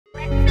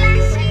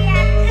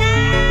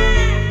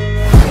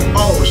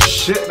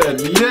shit then,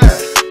 yeah.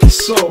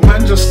 So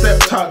man just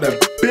stepped out the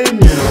bin,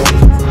 you know.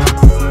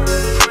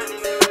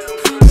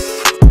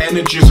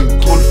 Energies and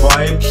good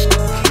vibes.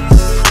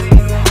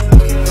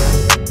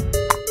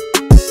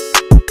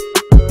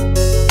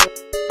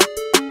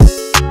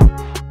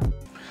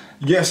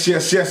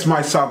 Yes,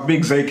 myself,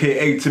 Biggs,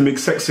 aka Timig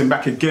Sexing,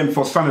 back again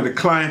for Son of the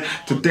Client.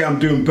 Today I'm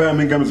doing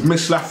Birmingham's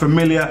Miss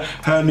Lafamilia,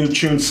 her new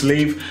tune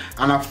Sleeve.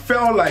 And I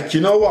felt like,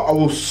 you know what, I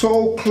was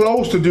so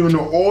close to doing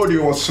the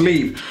audio or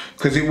Sleeve,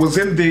 because it was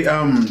in the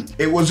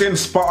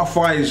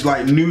Spotify's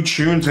like new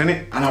tunes in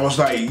it. And I was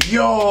like,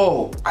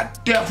 yo, I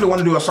definitely want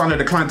to do a Son of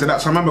the Client to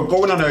that. So I remember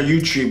going on her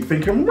YouTube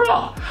thinking,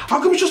 bruh,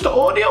 how come it's just the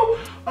audio?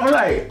 I'm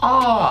like,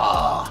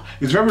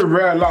 it's very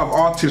rare a lot of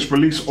artists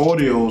release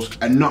audios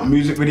and not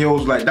music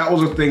videos. Like that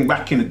was a thing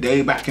back in the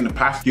day, back in the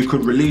past. You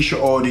could release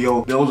your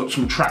audio, build up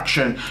some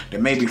traction,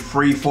 then maybe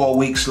 3-4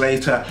 weeks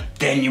later,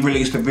 then you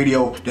release the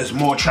video, there's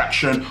more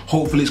traction,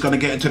 hopefully it's gonna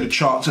get into the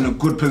charts in a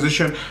good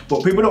position.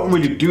 But people don't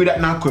really do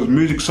that now because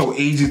music's so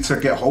easy to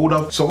get hold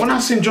of. So when I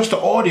seen just the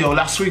audio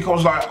last week, I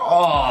was like,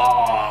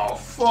 oh,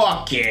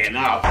 fucking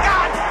up.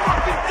 God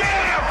fucking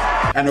damn!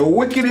 And the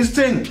wickedest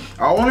thing,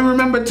 I only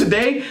remember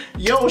today,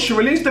 yo, she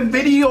released a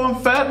video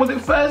on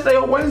Thursday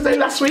or Wednesday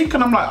last week?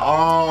 And I'm like,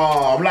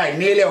 oh, I'm like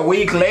nearly a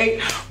week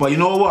late. But you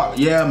know what?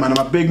 Yeah, man,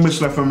 I'm a big Miss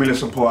Lafamilia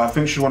supporter. I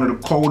think she's one of the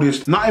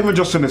coldest, not even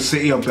just in the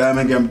city of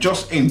Birmingham,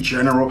 just in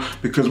general.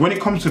 Because when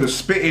it comes to the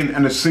spitting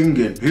and the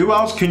singing, who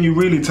else can you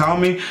really tell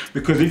me?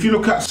 Because if you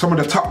look at some of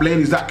the top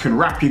ladies that can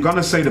rap, you're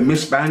gonna say the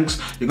Miss Banks,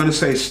 you're gonna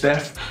say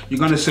Steph, you're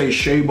gonna say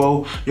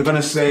Shabo, you're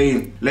gonna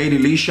say Lady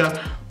Leisha.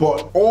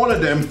 But all of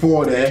them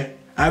four there,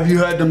 have you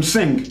heard them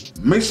sing?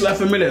 Miss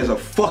Lafamilia is a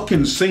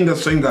fucking singer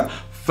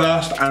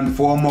first and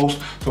foremost.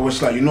 So it's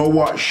like, you know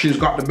what, she's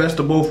got the best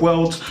of both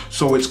worlds,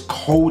 so it's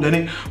cold in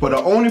it. But the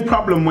only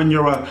problem when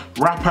you're a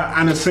rapper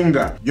and a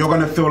singer, you're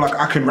gonna feel like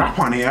I can rap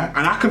on here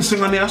and I can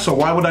sing on here, so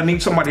why would I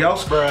need somebody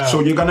else? Bruh. So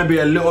you're gonna be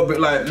a little bit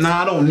like,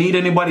 nah, I don't need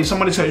anybody.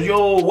 Somebody says,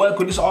 yo, work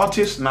with this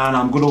artist, nah,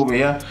 I'm good over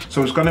here.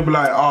 So it's gonna be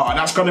like,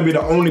 that's gonna be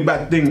the only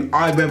bad thing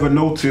I've ever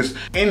noticed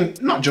in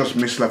not just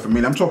Miss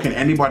Lafamilia, I'm talking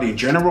anybody in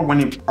general. When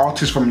you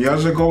artists from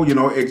years ago, you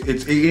know,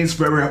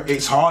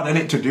 it's hard in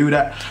it to do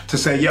that, to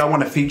say, yeah, I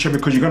want to feature,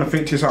 because you're going to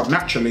think to yourself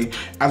naturally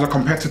as a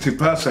competitive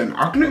person,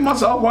 I can do it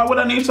myself, why would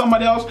I need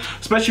somebody else,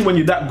 especially when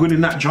you're that good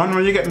in that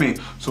genre, you get me?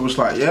 So it's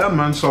like, yeah,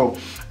 man. So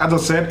as I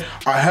said,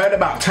 I heard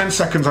about 10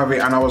 seconds of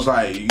it and I was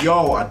like,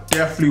 yo, I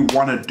definitely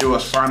want to do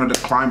a Sign of the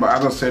Climb. But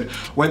as I said,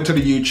 went to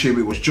the YouTube,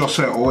 it was just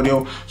her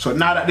audio. So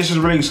now that this is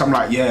released, I'm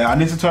like, yeah, I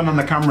need to turn on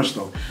the camera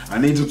still. I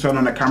need to turn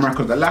on the camera,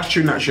 because the last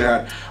tune that she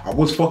had, I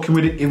was fucking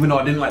with it, even though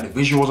I didn't like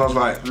the visuals. I was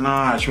like,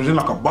 nah, she was in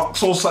like a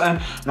box or something,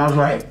 and I was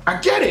like, I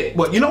get it,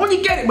 but you know when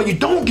you get it but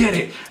you don't get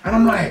it. And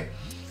I'm like,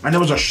 and there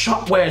was a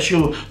shot where she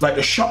was like,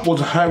 the shot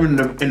was her in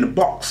the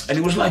box, and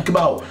it was like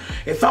about,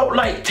 it felt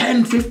like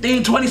 10,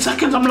 15, 20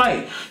 seconds. I'm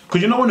like,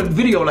 because you know in the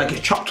video, like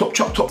it's chopped up. It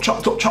was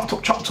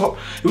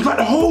like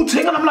the whole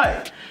thing, and I'm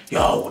like,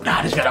 yo,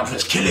 nah, this video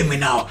is killing me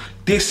now.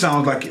 This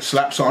sounds like it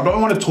slaps. So I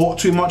don't want to talk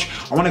too much.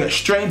 I want to get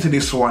straight into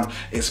this one.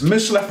 It's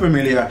Miss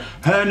Lafamilia,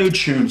 her new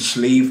tune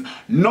Sleeve.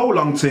 No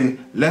long thing.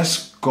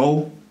 Let's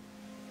go.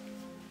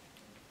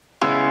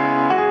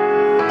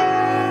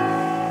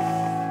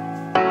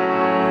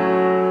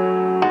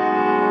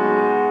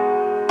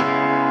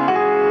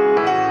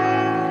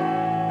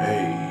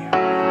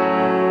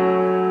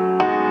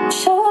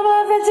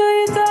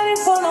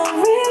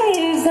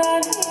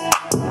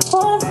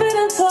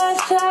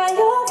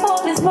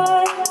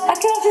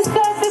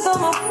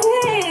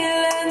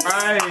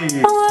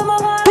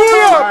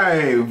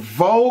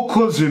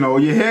 Vocals, you know,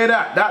 you hear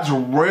that? That's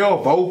real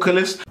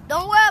vocalist.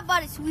 Don't worry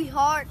about it,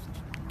 sweetheart.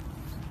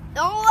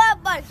 Don't worry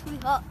about it,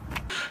 sweetheart.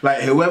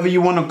 Like, whoever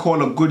you want to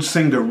call a good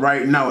singer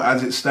right now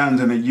as it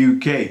stands in the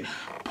UK,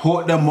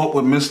 put them up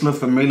with Miss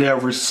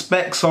Lafamilia.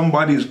 Respect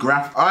somebody's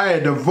graph.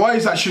 The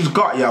voice that she's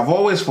got, yeah, I've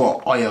always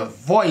thought, oh, your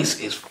voice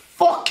is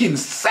fucking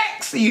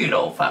sexy, you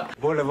know, fam.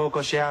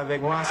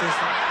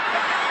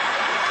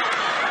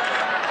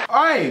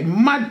 Aye,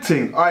 mad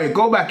thing. Aye,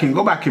 go back in,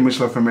 Miss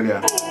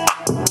Lafamilia.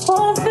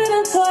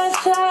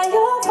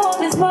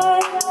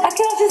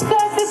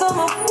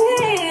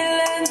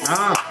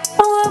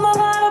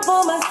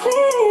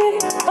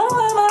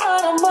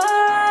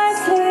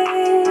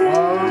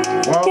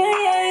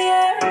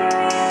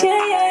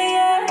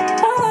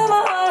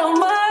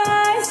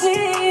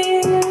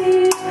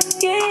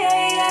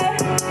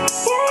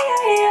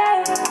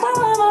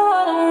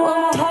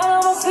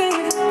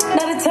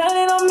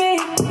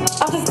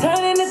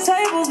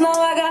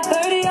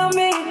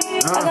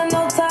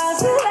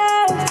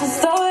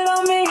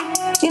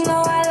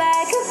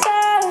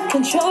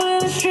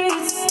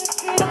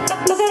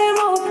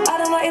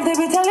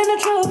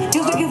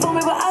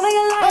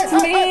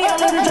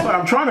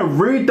 I'm trying to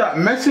read that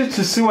message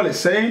to see what it's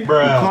saying.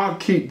 Bruh. We can't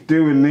keep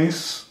doing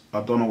this.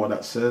 I don't know what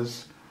that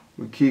says.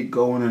 We keep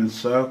going in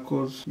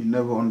circles. You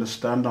never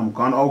understand, I'm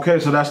gone.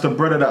 Okay, so that's the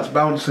brother that's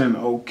bouncing.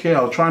 Okay,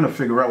 I was trying to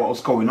figure out what was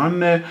going on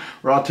there.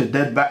 Right to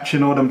dead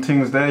batching all them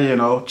things there, you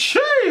know.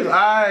 Jeez,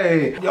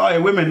 aye. Yo, hey,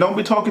 women, don't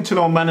be talking to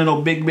no man in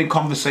no big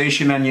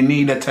conversation and you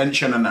need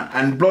attention and that.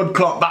 And blood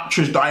clot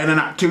batteries dying and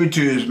that.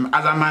 Tutus,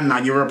 as a man now,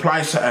 you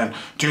reply something.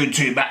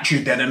 Tutu,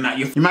 batteries dead and that.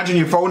 You imagine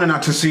you're phoning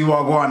her to see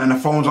what go on and the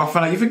phone's off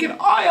and that. You thinking,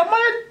 oh, am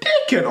I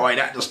a dickhead? Oh,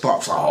 that just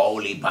starts a whole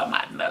heap of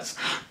madness.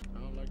 I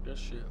don't like that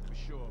shit. For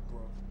sure,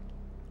 bro.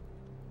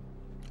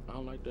 I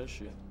don't like that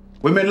shit.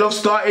 Women love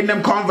starting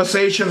them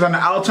conversations and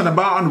out and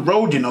about on the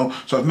road, you know.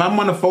 So if man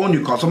wanna phone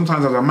you, cause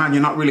sometimes as a man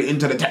you're not really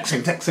into the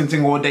texting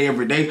thing all day,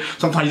 every day.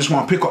 Sometimes you just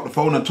wanna pick up the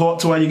phone and talk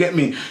to her, you get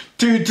me?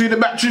 Tutu, the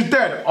battery's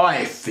dead.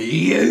 Aye,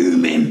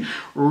 fuming.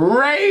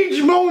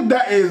 Rage mode,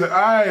 that is.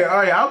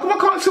 Aye. How come I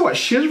can't see what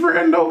she's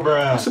written though?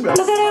 Bruh. Look at them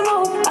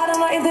move. I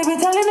don't know if they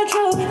be telling the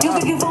truth. You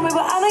think you fool me,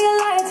 but I know you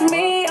lying to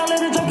me. All of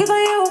the junk is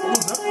on you.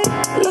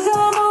 Look how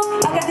I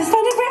move. I got this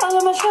funny free all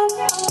on my show.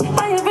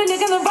 I ain't really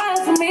gonna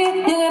violence for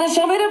me. You gotta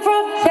show me the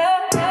proof. Yeah.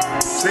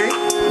 See?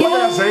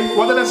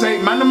 What did I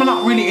say? Man, I'm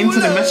not really into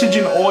the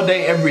messaging all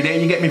day, every day.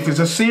 You get me? If it's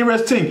a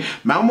serious thing,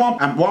 man,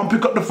 want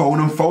pick up the phone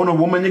and phone a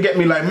woman. You get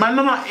me? Like, man,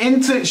 I'm not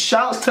into it.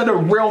 Shouts to the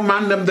real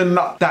man, them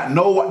that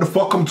know what the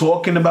fuck I'm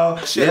talking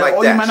about. Shit yeah, like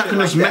all that, you man that shit can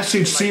like just that,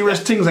 message shit serious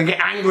like things and get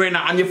angry and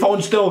that, and your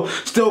phone still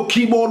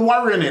keyboard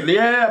worrying it.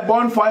 Yeah,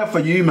 bonfire for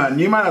you, man.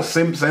 You man are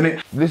simps,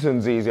 innit? Listen,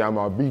 Zizzy, I'm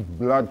a big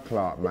blood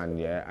clot, man,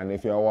 yeah? And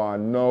if you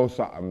want to know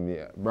something,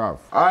 yeah, bruv.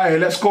 Alright,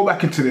 let's go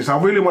back into this. I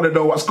really want to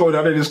know what's going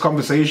on in this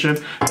conversation.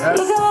 Yeah.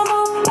 Look how I move.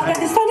 I got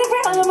this funny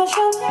free all on my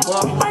show.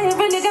 I ain't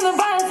really gonna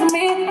violence for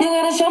me. You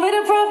gotta show me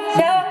the proof.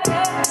 Yeah.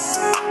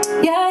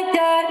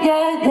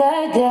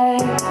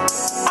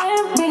 I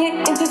am really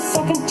into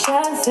second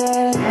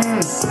chances.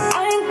 I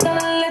ain't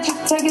gonna let you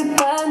take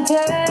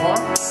advantage.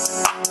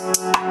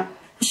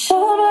 Show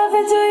love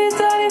into you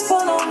dirty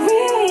for no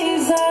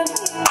reason.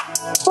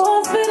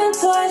 Once bitten,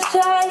 twice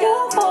shy,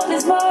 your phone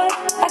is mine.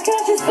 I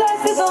catch his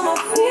flashes on my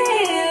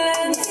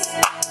feelings.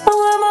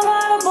 Oh, I'm a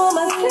heart up on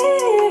my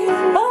sleeve.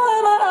 Oh,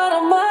 I'm a heart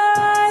on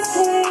my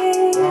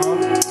sleeve.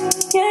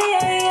 Yeah.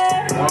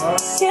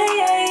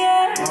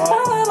 Oh,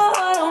 I'm a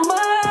heart on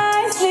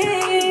my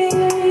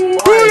sleeve.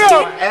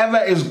 Whatever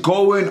is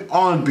going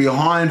on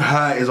behind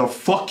her is a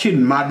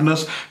fucking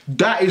madness.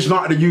 That is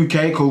not the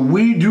UK, because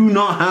we do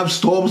not have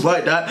storms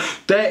like that.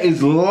 There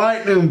is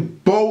lightning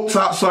bolts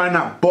outside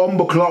that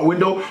bomber clock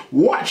window.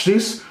 Watch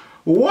this.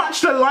 Watch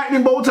the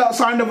lightning bolts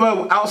outside of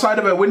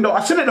her window.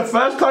 I seen it the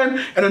first time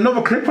in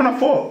another clip and I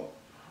thought,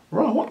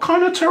 bro, what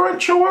kind of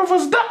torrential weather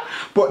was that?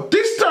 But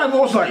this time I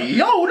was like,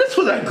 yo, this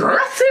was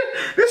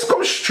aggressive. This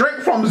comes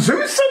straight from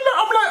Zeus and that.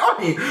 I'm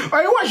like,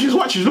 hey,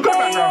 watch this. Look at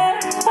that now.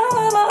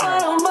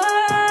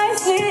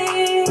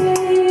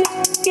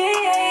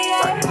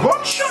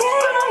 Gunshot.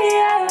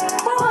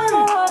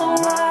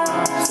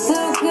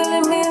 Still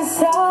killing me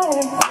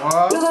inside.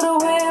 You gotta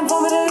win for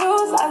me to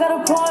lose. I got a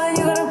point,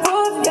 you gotta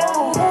prove,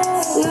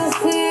 yeah. Still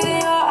see it in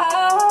your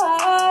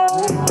eyes.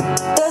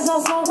 There's no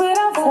smoke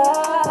without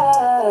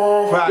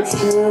fire. It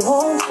still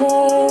won't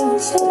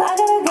change. I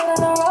gotta get on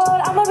the road.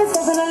 I'ma be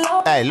taking a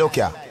load. Hey, look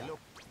ya.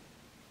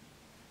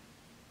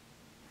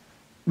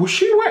 Was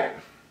she wet?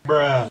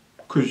 Bruh.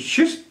 Cause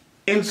she's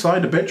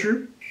inside the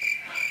bedroom.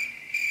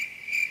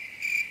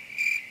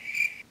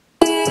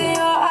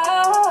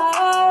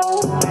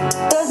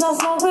 There's no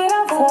smoke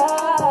without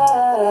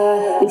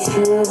fire. It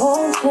still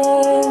won't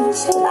change.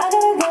 I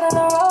gotta get on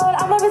the road.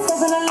 I'ma be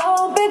taking a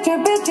load. Big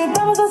drip,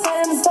 diamonds are set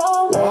in the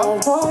stone.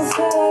 Love won't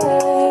stay.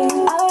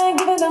 I ain't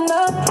giving them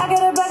none. I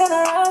get it back on the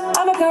run. I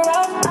make it run.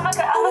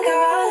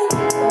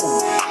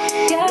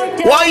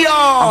 Yeah. Why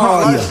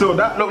y'all? Still,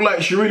 that looked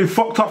like she really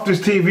fucked off this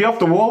TV off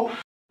the wall.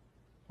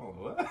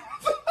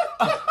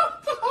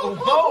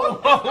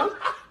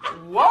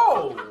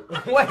 Whoa.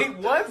 Wait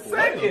 1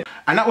 second.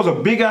 And that was a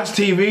big ass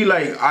TV.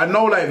 Like, I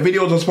know like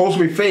videos are supposed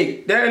to be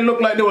fake. They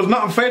looked like there was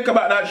nothing fake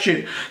about that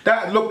shit.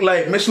 That looked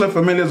like Miss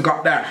Lafamilia's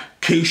got that.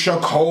 Keisha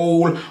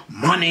Cole,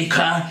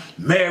 Monica,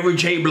 Mary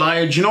J.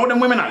 Blige. You know them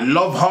women that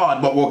love hard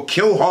but will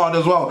kill hard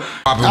as well.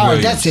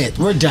 Alright, that's it.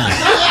 We're done.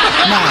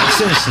 No,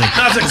 seriously.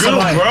 That's a good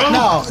one,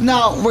 bro.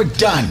 No, we're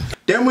done.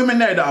 Them women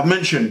there that I've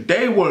mentioned,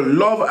 they will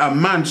love a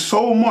man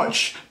so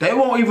much. They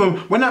won't even,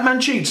 when that man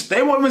cheats,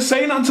 they won't even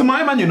say nothing to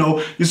my man, you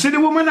know. You see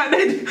the woman that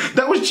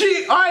was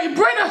cheating? Aye,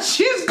 brother,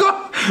 she's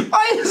got,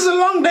 it's a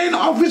long day in the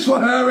office for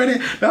her, innit?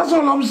 That's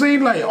all I'm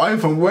saying. Like,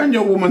 from when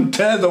your woman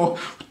tears the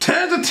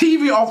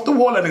TV off the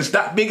wall and it's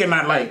that big and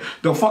that, like,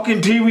 the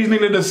fucking TV is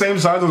nearly the same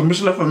size as Miss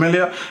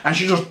Lafamilia, and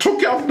she just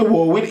took it off the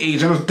wall with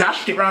ease and just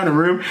dashed it around the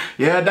room.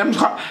 Yeah, them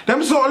sort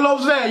of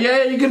loves there.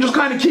 Yeah, you can just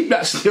kind of keep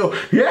that still.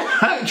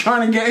 Yeah,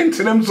 trying to get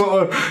into them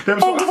sort of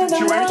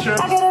situations.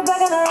 I get it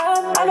back on the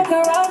run. I make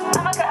it run.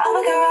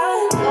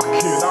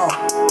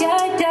 Yeah.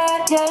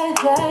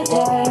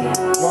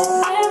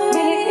 I am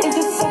really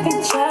into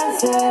second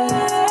chances.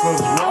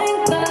 I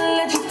ain't gonna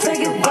let you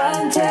take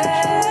advantage.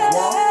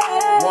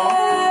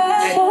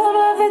 Show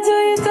love into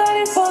you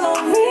dirty for no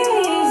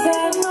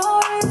reason.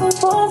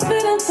 Once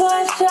bitten,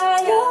 twice shy.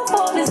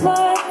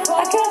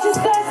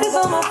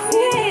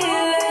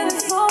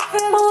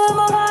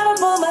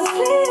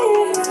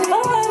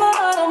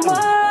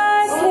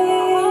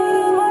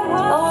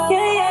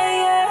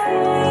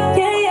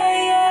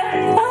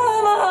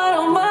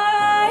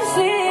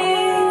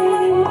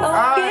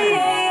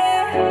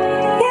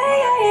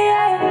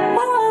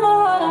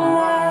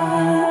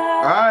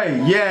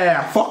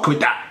 with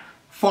that.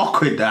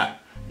 Fuck with that.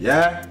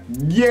 Yeah?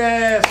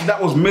 Yes,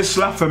 that was Miss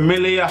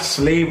Lafamilia,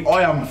 Slave.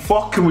 I am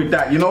fucking with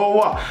that. You know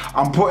what?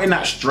 I'm putting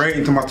that straight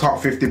into my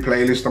top 50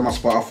 playlist on my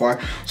Spotify.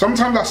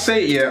 Sometimes I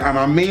say it, yeah, and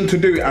I mean to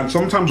do it, and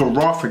sometimes I'll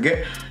raw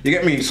forget. You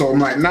get me? So I'm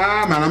like,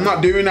 nah, man, I'm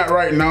not doing that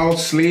right now.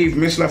 Slave,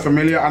 Miss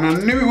Lafamilia, and I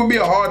knew it would be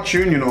a hard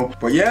tune, you know.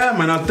 But yeah,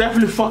 man, I'm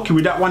definitely fucking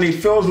with that one. It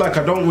feels like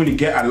I don't really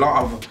get a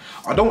lot of...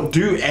 I don't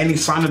do any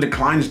Sign of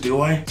Declines,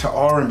 do I? To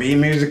R&B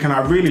music, and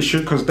I really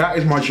should, because that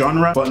is my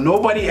genre. But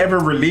nobody ever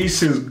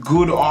releases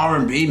good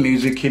R&B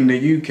music in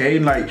the UK,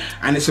 like,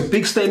 and it's a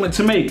big statement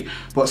to make.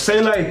 But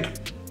say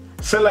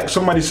like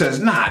somebody says,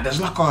 nah,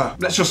 there's like a,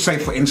 let's just say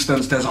for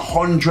instance, there's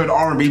 100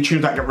 R&B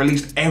tunes that get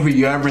released every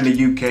year in the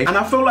UK. And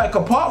I feel like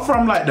apart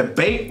from like the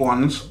bait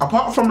ones,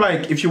 apart from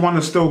like, if you want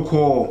to still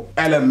call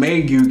Ella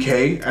May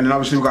UK, and then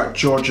obviously we've got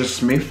Georgia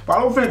Smith. But I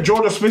don't think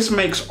Georgia Smith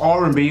makes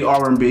R&B.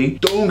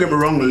 Don't get me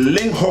wrong,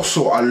 Ling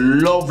Hustle, I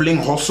love Ling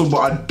Hustle, but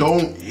I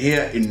don't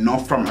hear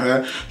enough from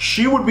her.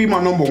 She would be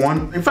my number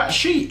one. In fact,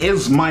 she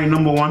is my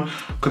number one.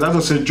 Because as I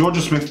said,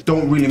 Georgia Smith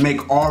don't really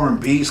make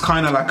R&B. It's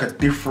kind of like a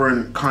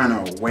different kind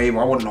of wave.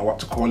 I wouldn't know what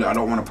to call it. I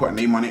don't want to put a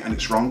name on it and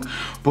it's wrong.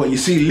 But you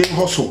see, Ling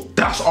Hustle,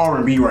 that's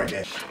R&B right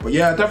there. But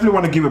yeah, I definitely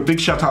want to give a big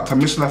shout out to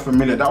Miss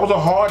Lafamilia. That was a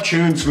hard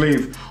tune,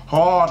 Slave.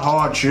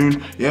 Hard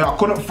tune. Yeah, I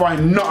couldn't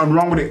find nothing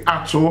wrong with it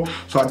at all.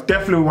 So I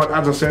definitely want,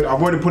 as I said,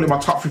 I've already put it in my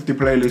top 50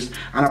 playlist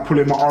and I put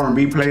it in my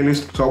R&B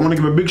playlist. So I want to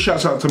give a big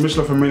shout out to Miss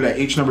Lafamilia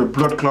each and every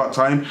blood clot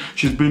time.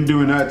 She's been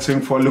doing her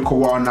thing for a little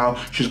while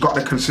now. She's got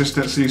the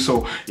consistency.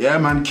 So yeah,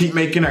 man, keep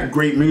making that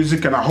great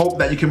music, and I hope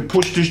that you can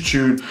push this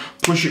tune,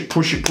 push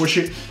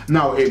it.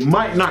 Now, it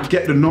might not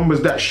get the numbers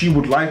that she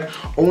would like,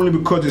 only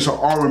because it's an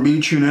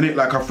R&B tune in it.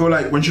 Like, I feel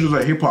like when she does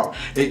a hip hop,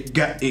 it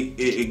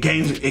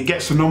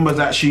gets the numbers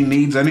that she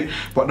needs in it.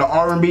 But the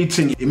R&B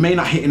thing, it may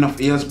not hit enough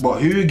ears,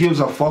 but who gives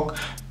a fuck?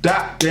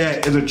 That there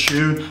is a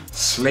tune.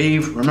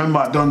 Slave. Remember,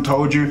 I done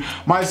told you.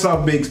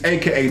 Myself Biggs,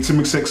 aka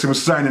Timmy Sexy,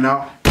 was signing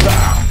out.